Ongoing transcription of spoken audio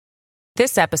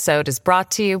This episode is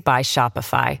brought to you by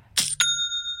Shopify.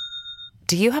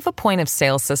 Do you have a point of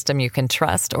sale system you can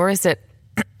trust, or is it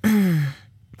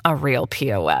a real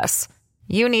POS?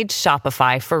 You need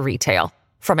Shopify for retail.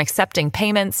 From accepting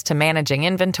payments to managing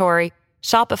inventory,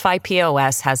 Shopify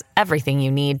POS has everything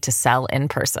you need to sell in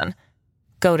person.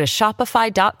 Go to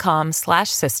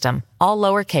shopify.com/system, all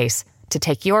lowercase, to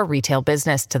take your retail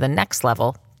business to the next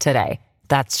level today.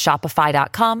 That's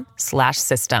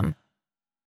shopify.com/system.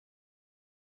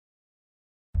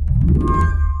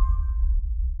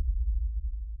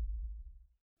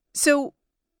 So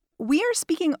we are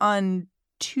speaking on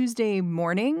Tuesday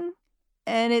morning,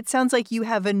 and it sounds like you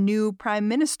have a new prime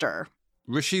minister.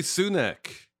 Rishi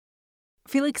Sunak.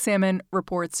 Felix Salmon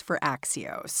reports for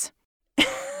Axios.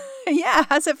 Yeah,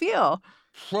 how's it feel?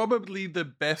 Probably the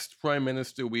best prime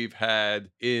minister we've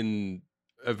had in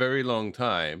a very long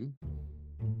time,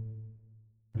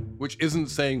 which isn't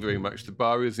saying very much. The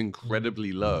bar is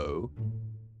incredibly low.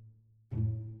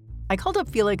 I called up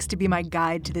Felix to be my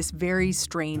guide to this very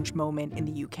strange moment in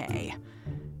the UK.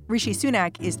 Rishi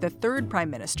Sunak is the third prime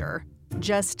minister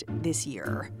just this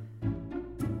year.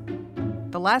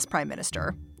 The last prime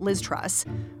minister, Liz Truss,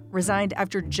 resigned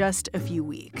after just a few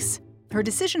weeks. Her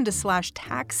decision to slash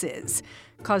taxes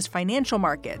caused financial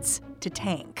markets to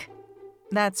tank.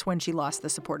 That's when she lost the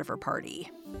support of her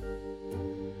party.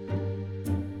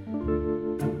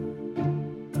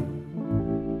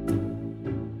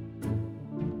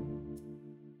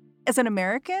 As an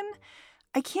American,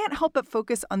 I can't help but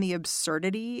focus on the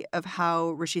absurdity of how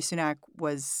Rishi Sunak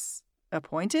was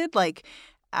appointed. Like,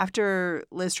 after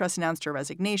Liz Truss announced her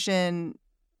resignation,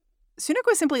 Sunak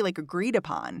was simply agreed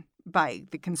upon by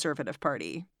the Conservative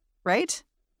Party, right?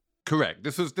 Correct.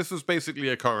 This was basically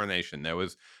a coronation. There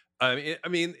was,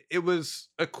 it was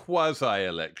a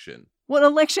quasi-election. Well,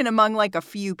 an election among a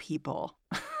few people.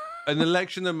 An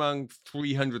election among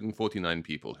 349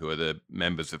 people who are the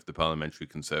members of the Parliamentary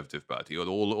Conservative Party, or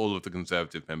all of the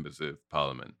Conservative members of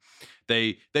Parliament.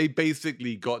 They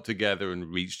basically got together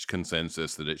and reached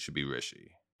consensus that it should be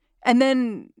Rishi. And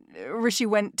then Rishi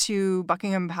went to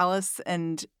Buckingham Palace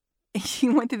and he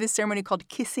went through this ceremony called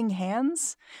kissing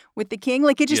hands with the king.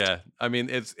 Yeah, I mean,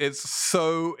 it's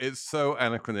so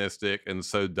anachronistic and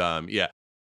so dumb. Yeah.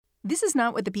 This is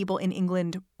not what the people in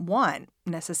England want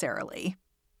necessarily.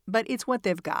 But it's what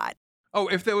they've got. Oh,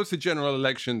 if there was a general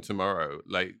election tomorrow,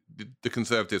 the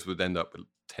Conservatives would end up with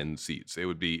 10 seats. It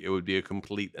would be a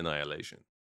complete annihilation.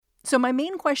 So my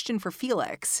main question for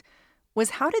Felix was,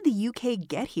 how did the UK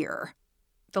get here?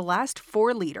 The last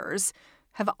 4 leaders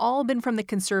have all been from the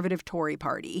Conservative Tory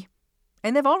party,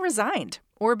 and they've all resigned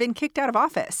or been kicked out of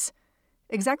office.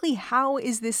 Exactly how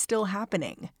is this still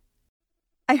happening?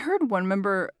 I heard one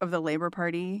member of the Labour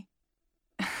Party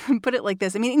put it like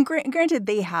this. I mean, granted,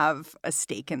 they have a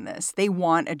stake in this. They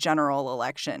want a general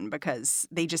election because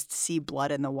they just see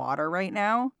blood in the water right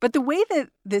now. But the way that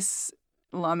this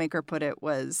lawmaker put it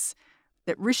was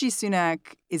that Rishi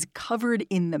Sunak is covered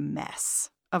in the mess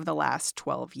of the last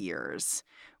 12 years,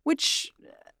 which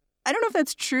I don't know if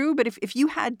that's true, but if you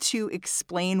had to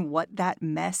explain what that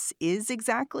mess is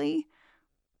exactly,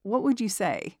 what would you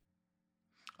say?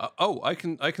 I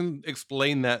can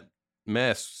explain that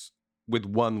mess with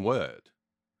one word,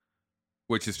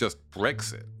 which is just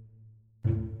Brexit.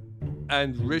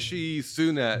 And Rishi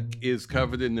Sunak is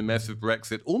covered in the mess of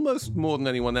Brexit almost more than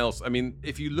anyone else. I mean,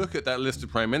 if you look at that list of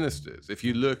prime ministers, if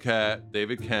you look at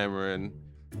David Cameron,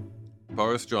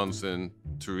 Boris Johnson,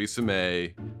 Theresa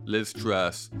May, Liz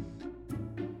Truss,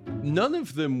 none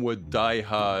of them were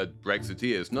diehard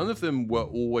Brexiteers. None of them were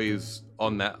always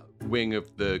on that wing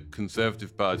of the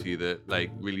Conservative Party that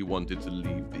really wanted to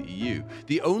leave the EU.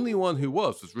 The only one who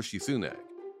was Rishi Sunak.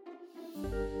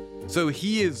 So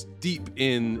he is deep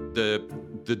in the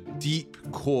deep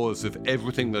cause of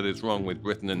everything that is wrong with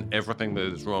Britain and everything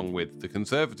that is wrong with the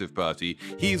Conservative Party.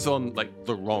 He's on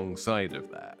the wrong side of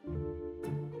that.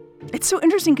 It's so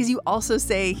interesting because you also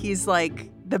say he's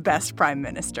the best prime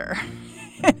minister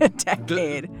in a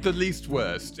decade. The least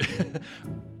worst.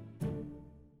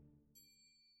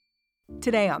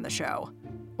 Today on the show,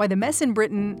 why the mess in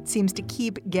Britain seems to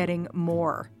keep getting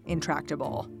more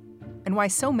intractable, and why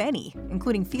so many,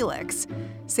 including Felix,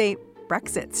 say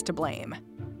Brexit's to blame.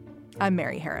 I'm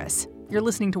Mary Harris. You're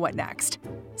listening to What Next?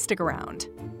 Stick around.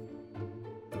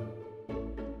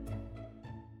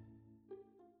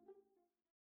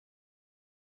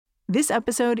 This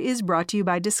episode is brought to you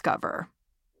by Discover.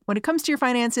 When it comes to your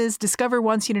finances, Discover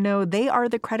wants you to know they are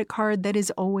the credit card that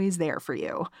is always there for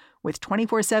you. With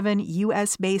 24/7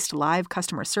 U.S.-based live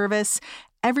customer service,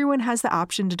 everyone has the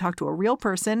option to talk to a real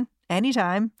person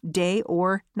anytime, day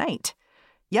or night.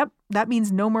 Yep, that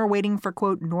means no more waiting for,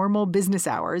 quote, normal business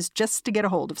hours just to get a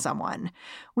hold of someone.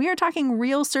 We are talking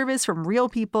real service from real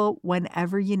people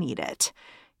whenever you need it.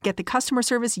 Get the customer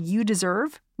service you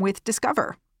deserve with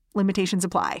Discover. Limitations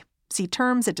apply. See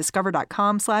terms at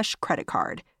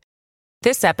discover.com/creditcard.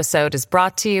 This episode is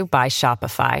brought to you by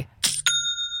Shopify.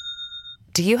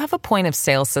 Do you have a point of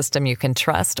sale system you can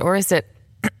trust, or is it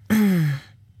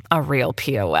a real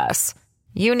POS?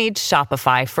 You need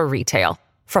Shopify for retail.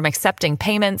 From accepting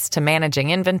payments to managing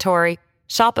inventory,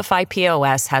 Shopify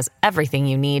POS has everything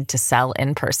you need to sell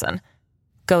in person.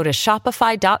 Go to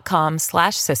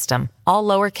shopify.com/system, all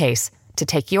lowercase, to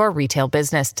take your retail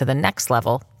business to the next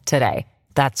level today.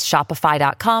 That's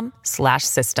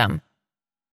shopify.com/system.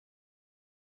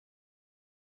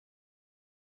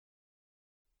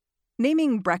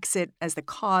 Naming Brexit as the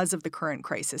cause of the current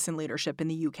crisis in leadership in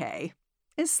the UK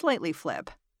is slightly flip.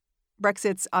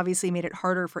 Brexit's obviously made it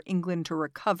harder for England to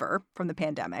recover from the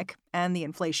pandemic and the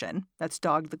inflation that's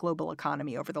dogged the global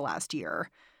economy over the last year.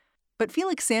 But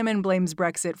Felix Salmon blames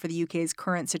Brexit for the UK's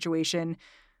current situation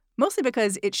mostly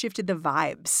because it shifted the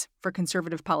vibes for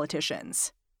conservative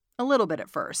politicians. A little bit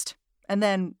at first, and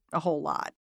then a whole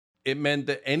lot. It meant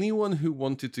that anyone who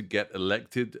wanted to get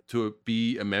elected to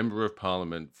be a member of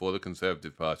parliament for the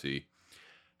Conservative Party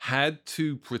had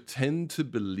to pretend to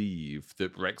believe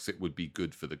that Brexit would be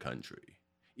good for the country,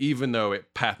 even though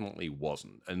it patently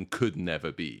wasn't and could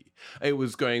never be. It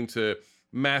was going to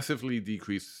massively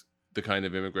decrease the kind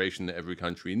of immigration that every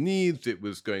country needs. It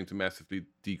was going to massively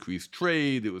decrease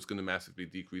trade. It was going to massively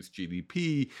decrease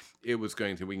GDP. It was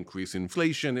going to increase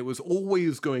inflation. It was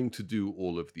always going to do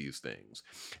all of these things.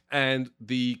 And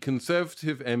the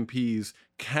Conservative MPs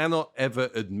cannot ever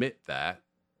admit that,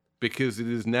 because it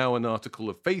is now an article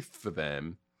of faith for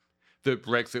them that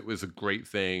Brexit was a great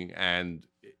thing and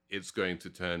it's going to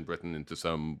turn Britain into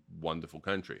some wonderful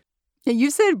country.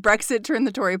 You said Brexit turned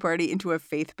the Tory party into a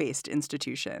faith-based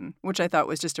institution, which I thought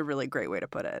was just a really great way to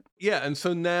put it. Yeah, and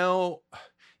so now,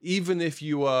 even if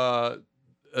you are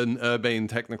an urbane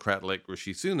technocrat like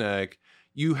Rishi Sunak,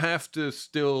 you have to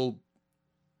still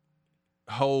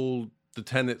hold the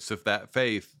tenets of that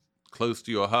faith close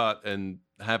to your heart and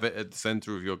have it at the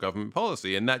center of your government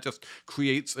policy. And that just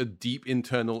creates a deep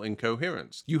internal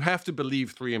incoherence. You have to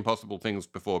believe three impossible things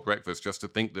before breakfast just to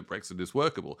think that Brexit is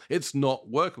workable. It's not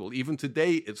workable. Even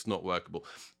today, it's not workable.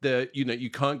 You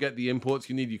can't get the imports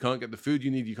you need. You can't get the food you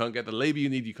need. You can't get the labor you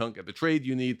need. You can't get the trade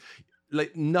you need.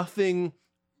 Like, nothing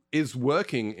is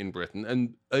working in Britain.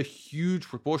 And a huge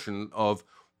proportion of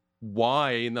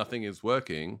why nothing is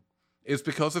working is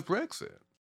because of Brexit.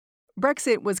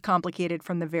 Brexit was complicated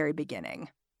from the very beginning.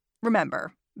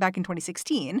 Remember, back in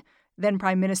 2016, then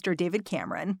Prime Minister David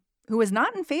Cameron, who was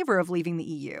not in favor of leaving the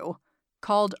EU,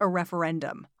 called a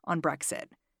referendum on Brexit.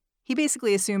 He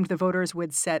basically assumed the voters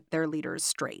would set their leaders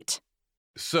straight.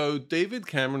 So David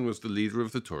Cameron was the leader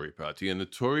of the Tory party, and the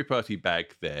Tory party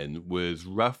back then was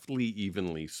roughly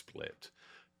evenly split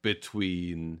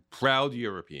between proud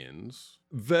Europeans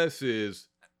versus,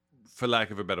 for lack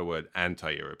of a better word,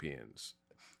 anti-Europeans.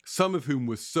 Some of whom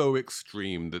were so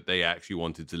extreme that they actually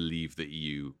wanted to leave the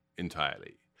EU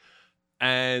entirely.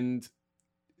 And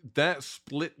that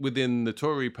split within the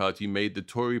Tory party made the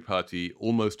Tory party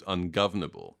almost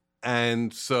ungovernable.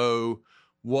 And so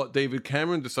what David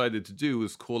Cameron decided to do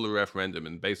was call a referendum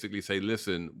and basically say,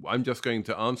 listen, I'm just going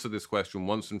to answer this question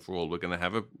once and for all. We're going to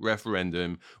have a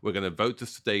referendum. We're going to vote to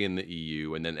stay in the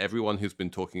EU. And then everyone who's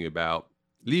been talking about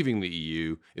leaving the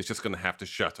EU is just going to have to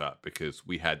shut up because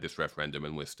we had this referendum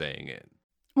and we're staying in.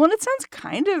 Well, it sounds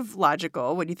kind of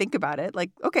logical when you think about it.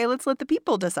 Like, okay, let's let the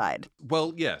people decide.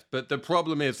 Well, yes, but the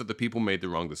problem is that the people made the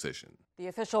wrong decision. The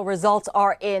official results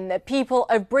are in. The people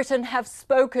of Britain have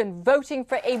spoken, voting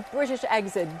for a British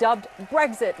exit, dubbed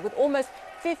Brexit, with almost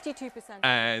 52%.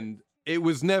 And it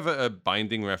was never a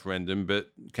binding referendum,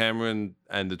 but Cameron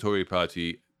and the Tory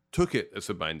party took it as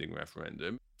a binding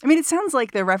referendum. I mean, it sounds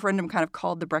like the referendum kind of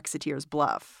called the Brexiteers'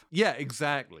 bluff. Yeah,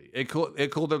 exactly. It called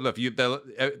their bluff.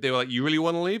 They were like, you really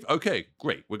want to leave? Okay,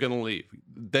 great. We're going to leave.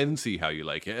 Then see how you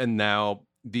like it. And now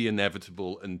the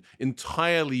inevitable and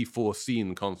entirely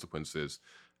foreseen consequences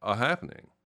are happening.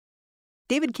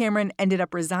 David Cameron ended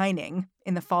up resigning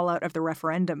in the fallout of the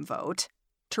referendum vote.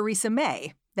 Theresa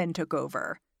May then took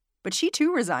over. But she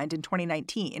too resigned in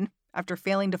 2019 after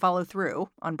failing to follow through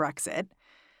on Brexit.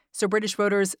 So British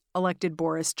voters elected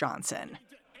Boris Johnson.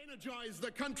 Energize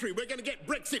the country. We're going to get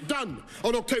Brexit done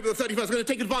on October the 31st. We're going to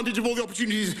take advantage of all the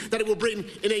opportunities that it will bring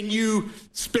in a new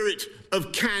spirit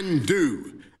of can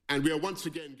do. And we are once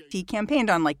again... He campaigned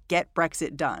on, get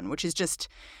Brexit done, which is just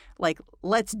like,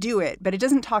 let's do it, but it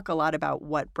doesn't talk a lot about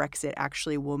what Brexit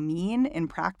actually will mean in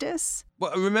practice.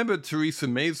 Well, I remember Theresa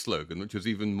May's slogan, which was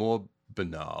even more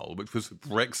banal, which was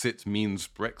Brexit means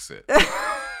Brexit.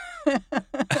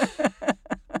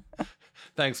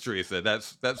 Thanks, Theresa.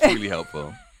 That's really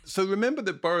helpful. So remember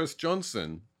that Boris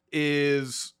Johnson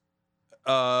is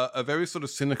a very sort of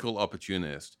cynical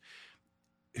opportunist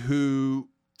who,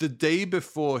 the day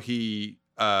before he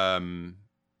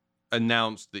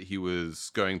announced that he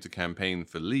was going to campaign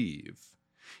for leave,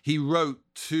 he wrote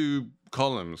 2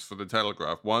 columns for the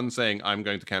Telegraph, one saying, I'm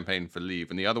going to campaign for leave,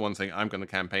 and the other one saying, I'm going to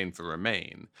campaign for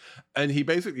remain. And he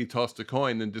basically tossed a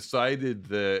coin and decided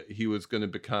that he was going to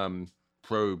become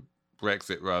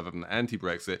pro-Brexit rather than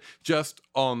anti-Brexit, just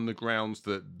on the grounds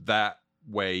that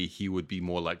way he would be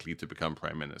more likely to become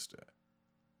prime minister.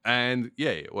 And yeah,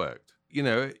 it worked. You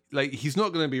know, like, he's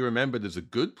not going to be remembered as a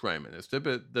good prime minister,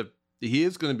 but he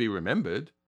is going to be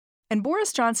remembered. And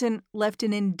Boris Johnson left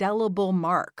an indelible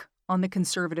mark on the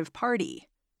Conservative Party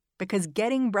because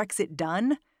getting Brexit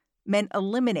done meant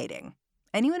eliminating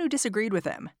anyone who disagreed with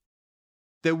him.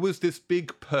 There was this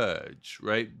big purge,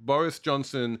 right? Boris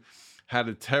Johnson had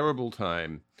a terrible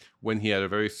time when he had a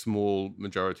very small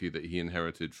majority that he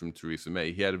inherited from Theresa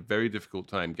May. He had a very difficult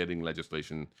time getting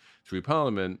legislation through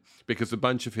Parliament because a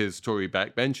bunch of his Tory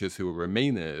backbenchers who were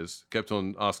Remainers kept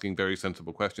on asking very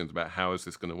sensible questions about how is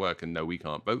this going to work, and no, we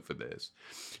can't vote for this.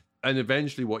 And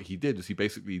eventually what he did is he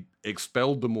basically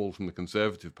expelled them all from the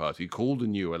Conservative Party, called a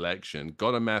new election,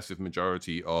 got a massive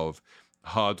majority of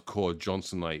hardcore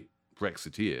Johnsonite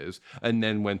Brexiteers, and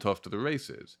then went off to the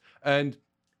races. And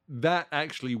that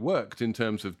actually worked in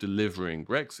terms of delivering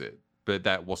Brexit, but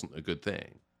that wasn't a good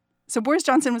thing. So Boris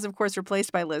Johnson was, of course,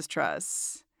 replaced by Liz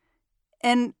Truss.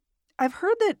 And I've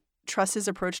heard that Truss's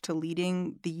approach to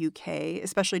leading the UK,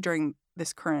 especially during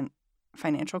this current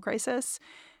financial crisis,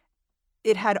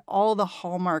 it had all the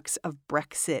hallmarks of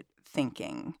Brexit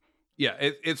thinking. Yeah,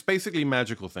 it's basically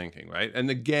magical thinking, right? And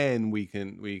again,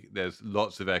 there's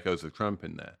lots of echoes of Trump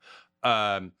in there.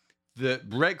 That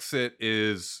Brexit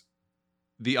is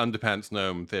the underpants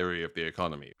gnome theory of the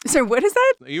economy. So what is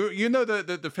that? You know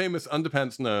the famous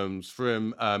underpants gnomes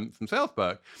from South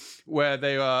Park, where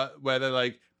they're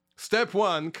like, step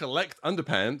 1, collect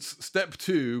underpants. Step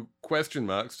 2, ?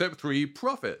 Step 3,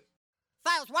 profit.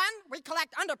 Phase 1, we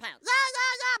collect underpants.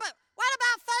 Yeah, but what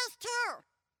about phase 2?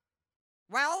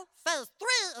 Well, phase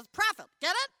 3 is profit.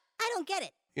 Get it? I don't get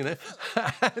it. You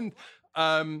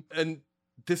know, and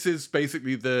this is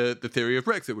basically the theory of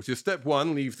Brexit, which is step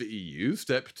 1, leave the EU.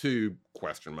 Step 2, ?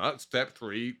 Step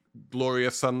 3,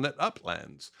 glorious sunlit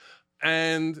uplands.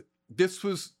 And this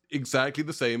was exactly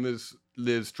the same as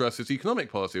Liz Truss's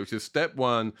economic policy, which is step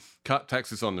 1, cut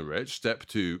taxes on the rich. Step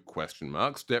 2, ?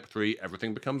 Step 3,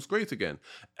 everything becomes great again.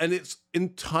 And it's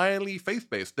entirely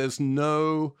faith-based. There's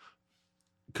no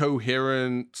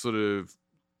coherent sort of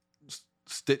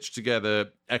stitched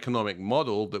together economic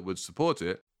model that would support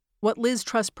it. What Liz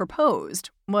Truss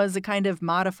proposed was a kind of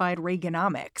modified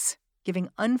Reaganomics, giving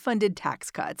unfunded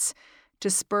tax cuts to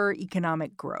spur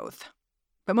economic growth.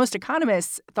 But most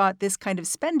economists thought this kind of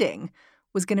spending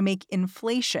was going to make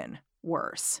inflation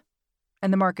worse.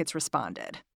 And the markets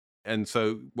responded. And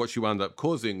so what she wound up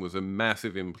causing was a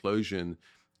massive implosion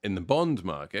in the bond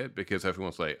market, because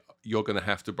everyone's like, you're going to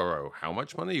have to borrow how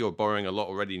much money? You're borrowing a lot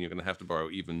already, and you're going to have to borrow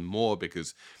even more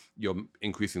because you're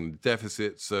increasing the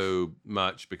deficit so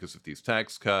much because of these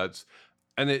tax cuts.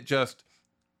 And it just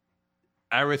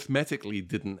arithmetically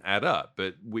didn't add up.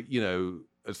 But,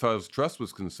 as far as Truss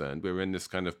was concerned, we were in this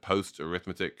kind of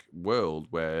post-arithmetic world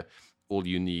where all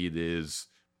you need is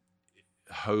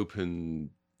hope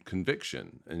and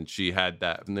conviction. And she had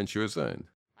that, and then she resigned.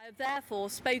 I have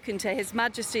therefore spoken to His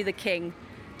Majesty the King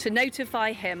to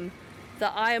notify him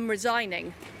that I am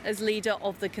resigning as leader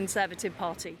of the Conservative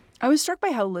Party. I was struck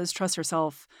by how Liz Truss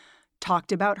herself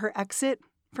talked about her exit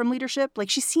from leadership.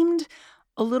 Like, she seemed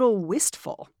a little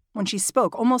wistful when she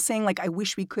spoke, almost saying, like, I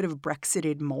wish we could have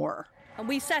Brexited more. And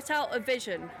we set out a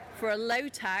vision for a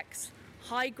low-tax,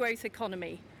 high-growth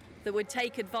economy that would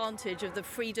take advantage of the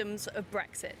freedoms of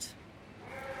Brexit.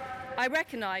 I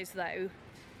recognise, though,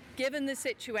 given the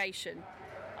situation,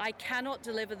 I cannot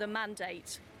deliver the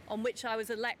mandate on which I was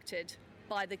elected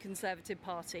by the Conservative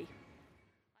Party.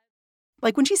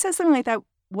 Like, when she says something like that,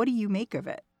 what do you make of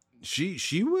it?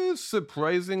 She was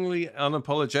surprisingly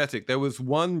unapologetic. There was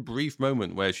one brief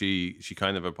moment where she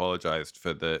kind of apologized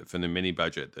for the mini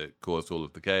budget that caused all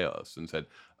of the chaos and said,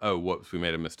 "Oh, whoops, we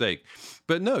made a mistake."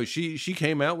 But no, she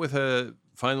came out with her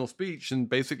final speech and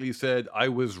basically said, "I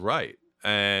was right."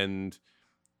 And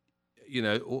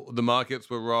the markets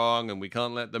were wrong and we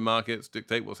can't let the markets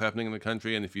dictate what's happening in the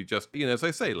country. And if you just, as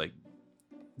I say, like,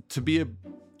 to be a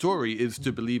Tory is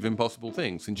to believe impossible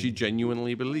things. And she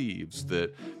genuinely believes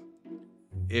that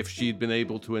if she'd been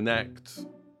able to enact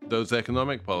those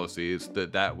economic policies,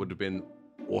 that would have been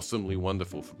awesomely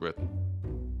wonderful for Britain.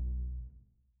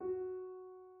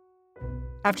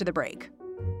 After the break.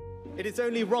 It is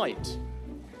only right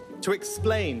to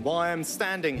explain why I'm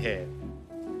standing here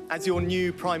as your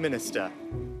new Prime Minister.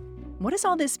 What does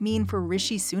all this mean for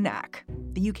Rishi Sunak,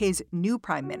 the UK's new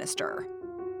Prime Minister?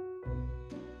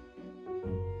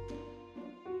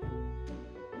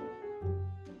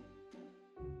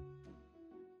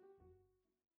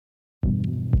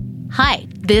 Hi,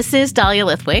 this is Dahlia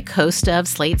Lithwick, host of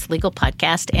Slate's legal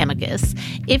podcast, Amicus.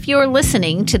 If you're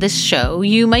listening to this show,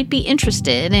 you might be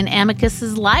interested in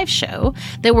Amicus's live show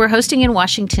that we're hosting in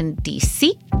Washington,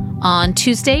 D.C. on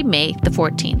Tuesday, May the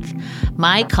 14th.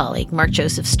 My colleague, Mark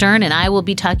Joseph Stern, and I will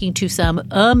be talking to some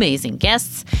amazing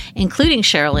guests, including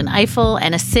Sherrilyn Ifill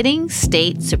and a sitting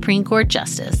state Supreme Court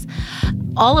justice,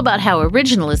 all about how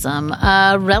originalism,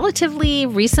 a relatively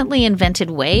recently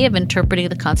invented way of interpreting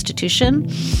the Constitution,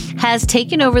 has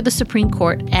taken over the Supreme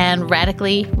Court and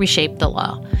radically reshaped the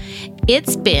law.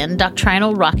 It's been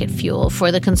doctrinal rocket fuel for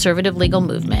the conservative legal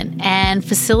movement and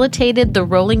facilitated the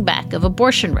rolling back of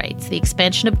abortion rights, the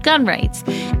expansion of gun rights,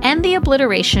 and the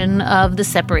obliteration of the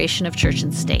separation of church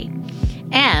and state.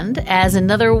 And as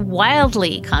another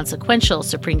wildly consequential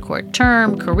Supreme Court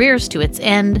term careers to its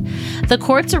end, the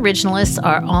court's originalists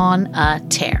are on a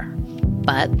tear.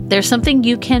 But there's something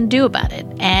you can do about it,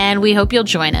 and we hope you'll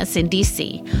join us in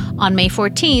D.C. on May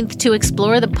 14th to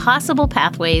explore the possible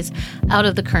pathways out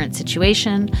of the current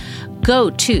situation. Go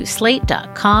to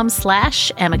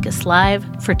slate.com/Amicus Live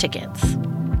for tickets.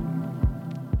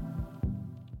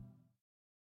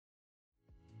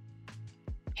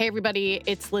 Hey everybody,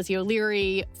 it's Lizzie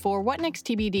O'Leary. For What Next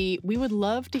TBD, we would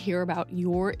love to hear about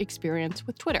your experience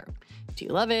with Twitter. Do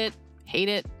you love it? Hate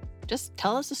it? Just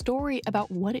tell us a story about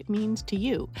what it means to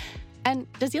you. And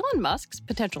does Elon Musk's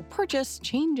potential purchase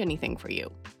change anything for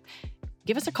you?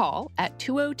 Give us a call at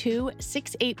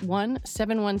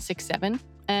 202-681-7167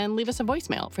 and leave us a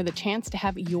voicemail for the chance to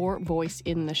have your voice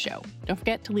in the show. Don't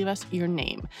forget to leave us your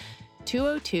name.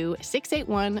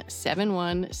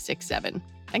 202-681-7167.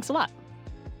 Thanks a lot.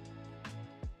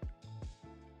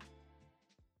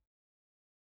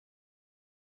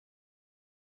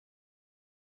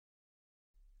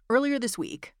 Earlier this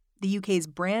week, the UK's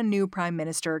brand new Prime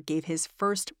Minister gave his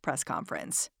first press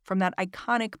conference from that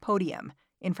iconic podium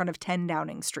in front of 10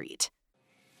 Downing Street.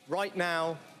 Right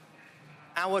now,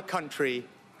 our country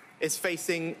is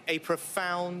facing a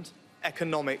profound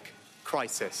economic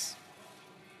crisis.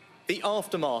 The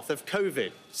aftermath of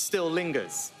COVID still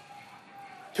lingers.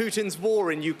 Putin's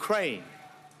war in Ukraine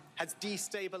has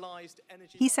destabilized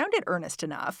energy. He sounded earnest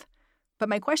enough, but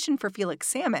my question for Felix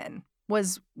Salmon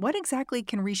was, what exactly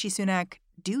can Rishi Sunak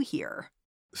do here?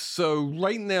 So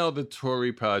right now, the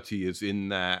Tory party is in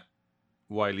that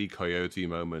Wile E. Coyote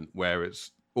moment where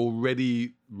it's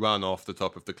already run off the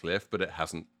top of the cliff, but it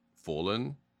hasn't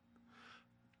fallen.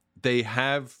 They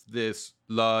have this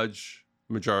large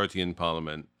majority in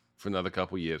Parliament for another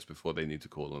couple of years before they need to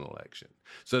call an election.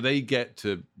 So they get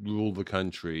to rule the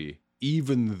country,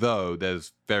 even though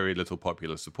there's very little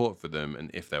popular support for them.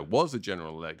 And if there was a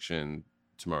general election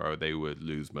tomorrow, they would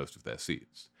lose most of their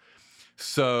seats.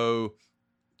 So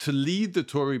to lead the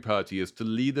Tory party is to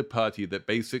lead a party that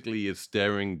basically is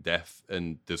staring death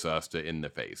and disaster in the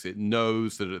face. It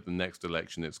knows that at the next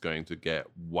election, it's going to get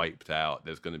wiped out.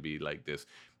 There's going to be like this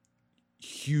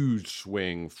huge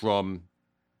swing from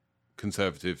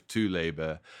Conservative to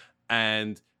Labour.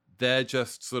 And they're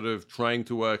just sort of trying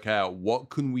to work out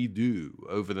what can we do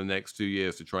over the next 2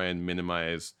 years to try and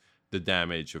minimize the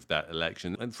damage of that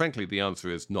election. And frankly, the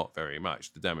answer is not very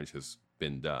much. The damage has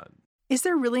been done. Is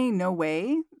there really no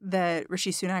way that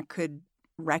Rishi Sunak could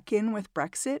reckon with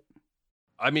Brexit?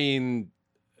 I mean,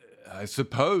 I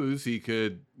suppose he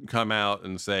could come out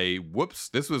and say, whoops,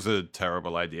 this was a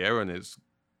terrible idea and it's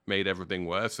made everything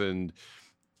worse and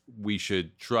we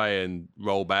should try and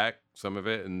roll back some of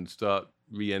it and start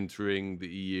re-entering the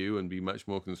EU and be much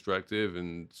more constructive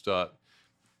and start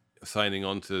signing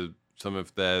on to some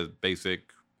of their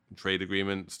basic trade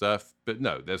agreement stuff. But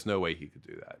no, there's no way he could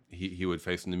do that. He would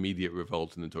face an immediate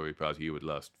revolt in the Tory party. It would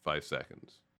last 5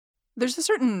 seconds. There's a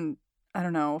certain, I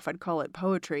don't know if I'd call it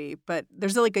poetry, but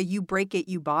there's like a you break it,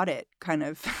 you bought it kind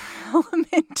of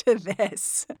element to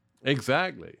this.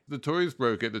 Exactly. The Tories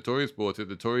broke it. The Tories bought it.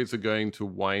 The Tories are going to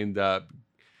wind up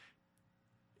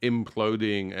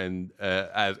imploding, and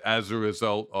as a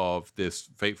result of this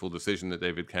fateful decision that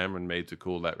David Cameron made to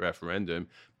call that referendum,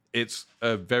 it's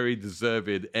a very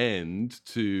deserved end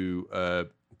to a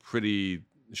pretty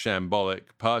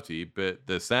shambolic party. But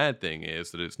the sad thing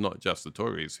is that it's not just the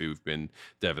Tories who've been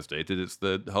devastated, it's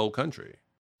the whole country.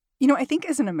 You know, I think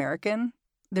as an American,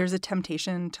 there's a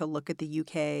temptation to look at the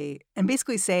UK and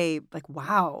basically say, like,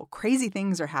 wow, crazy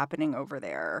things are happening over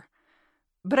there.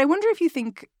 But I wonder if you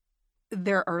think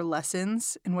there are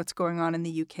lessons in what's going on in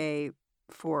the UK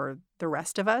for the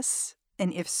rest of us,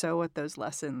 and if so, what those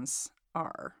lessons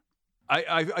are.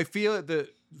 I feel that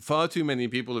far too many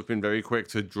people have been very quick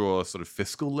to draw sort of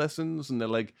fiscal lessons, and they're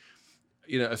like,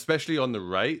 you know, especially on the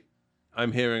right,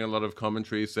 I'm hearing a lot of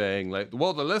commentary saying like,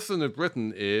 well, the lesson of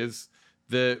Britain is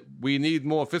that we need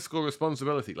more fiscal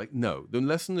responsibility. Like, no, the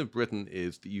lesson of Britain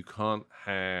is that you can't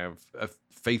have a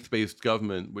faith-based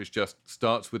government which just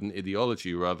starts with an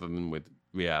ideology rather than with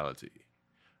reality.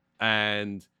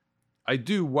 And I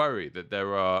do worry that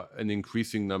there are an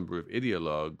increasing number of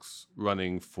ideologues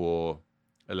running for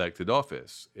elected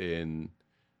office in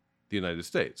the United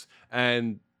States.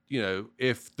 And, you know,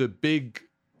 if the big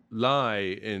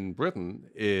lie in Britain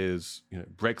is, you know,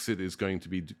 Brexit is going to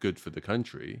be good for the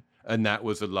country, and that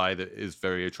was a lie that is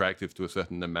very attractive to a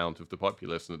certain amount of the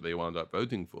populace and that they wound up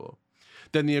voting for,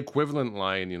 then the equivalent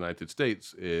lie in the United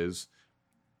States is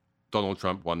Donald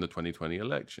Trump won the 2020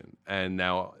 election. And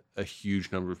now a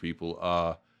huge number of people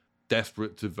are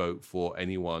desperate to vote for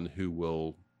anyone who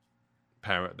will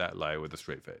parrot that lie with a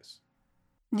straight face.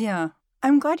 Yeah.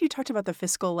 I'm glad you talked about the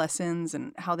fiscal lessons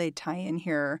and how they tie in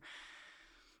here,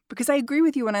 because I agree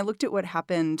with you. When I looked at what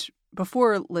happened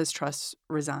before Liz Truss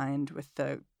resigned with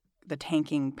the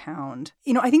tanking pound,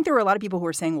 you know, I think there were a lot of people who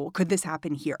were saying, well, could this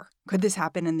happen here? Could this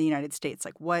happen in the United States?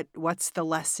 Like, what's the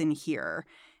lesson here?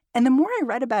 And the more I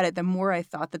read about it, the more I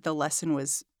thought that the lesson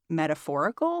was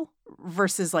metaphorical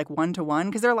versus like one-to-one,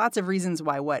 because there are lots of reasons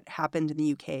why what happened in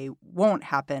the UK won't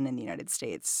happen in the United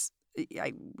States.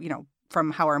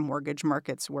 From how our mortgage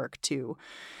markets work to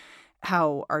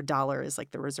how our dollar is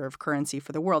like the reserve currency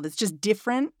for the world. It's just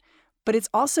different, but it's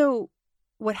also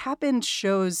what happened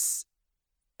shows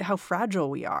how fragile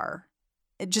we are,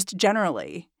 just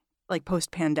generally, like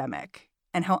post-pandemic,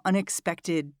 and how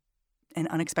unexpected and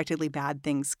unexpectedly bad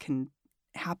things can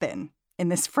happen in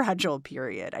this fragile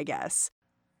period, I guess.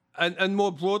 And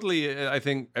more broadly, I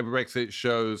think Brexit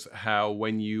shows how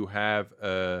when you have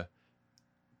a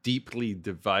deeply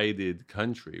divided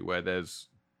country where there's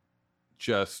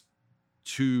just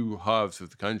two halves of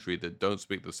the country that don't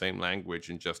speak the same language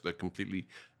and just are completely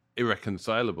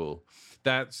irreconcilable,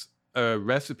 that's a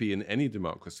recipe in any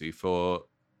democracy for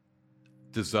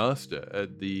disaster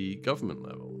at the government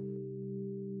level.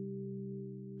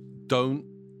 Don't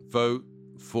vote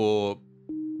for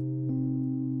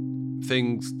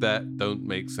things that don't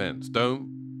make sense. Don't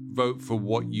vote for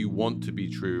what you want to be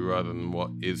true rather than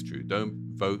what is true. Don't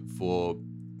vote for,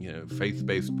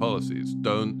 faith-based policies.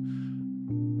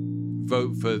 Don't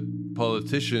vote for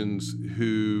politicians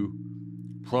who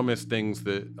promise things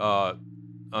that are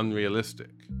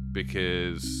unrealistic,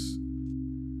 because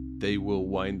they will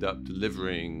wind up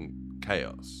delivering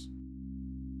chaos.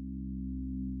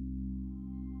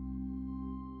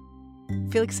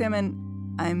 Felix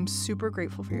Salmon, I'm super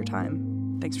grateful for your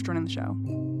time. Thanks for joining the show.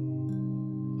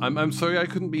 I'm sorry I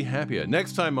couldn't be happier.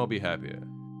 Next time I'll be happier.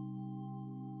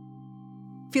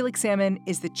 Felix Salmon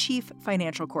is the chief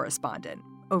financial correspondent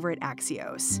over at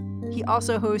Axios. He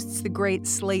also hosts the great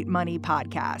Slate Money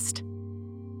podcast.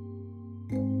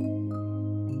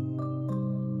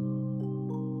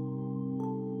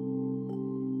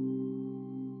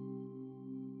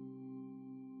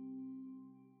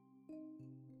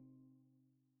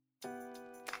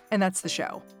 And that's the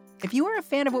show. If you are a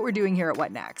fan of what we're doing here at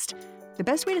What Next, the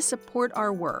best way to support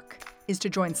our work is to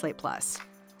join Slate Plus.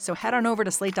 So head on over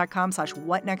to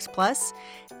slate.com/whatnextplus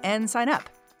and sign up,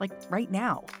 like right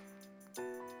now.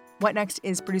 What Next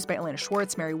is produced by Elena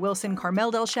Schwartz, Mary Wilson,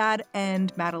 Carmel Delshad,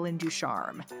 and Madeline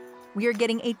Ducharme. We are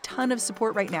getting a ton of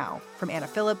support right now from Anna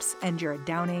Phillips and Jared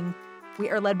Downing. We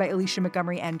are led by Alicia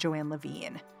Montgomery and Joanne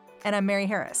Levine. And I'm Mary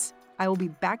Harris. I will be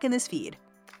back in this feed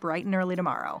bright and early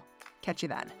tomorrow. Catch you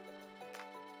then.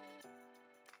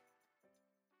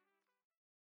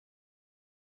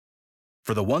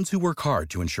 For the ones who work hard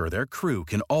to ensure their crew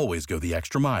can always go the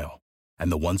extra mile,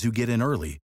 and the ones who get in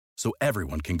early so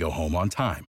everyone can go home on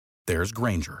time, there's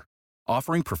Grainger,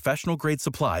 offering professional-grade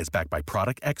supplies backed by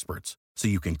product experts so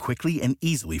you can quickly and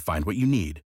easily find what you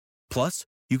need. Plus,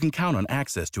 you can count on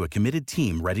access to a committed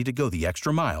team ready to go the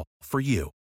extra mile for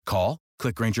you. Call,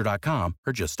 click Grainger.com,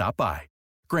 or just stop by.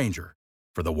 Grainger,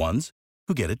 for the ones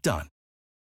who get it done.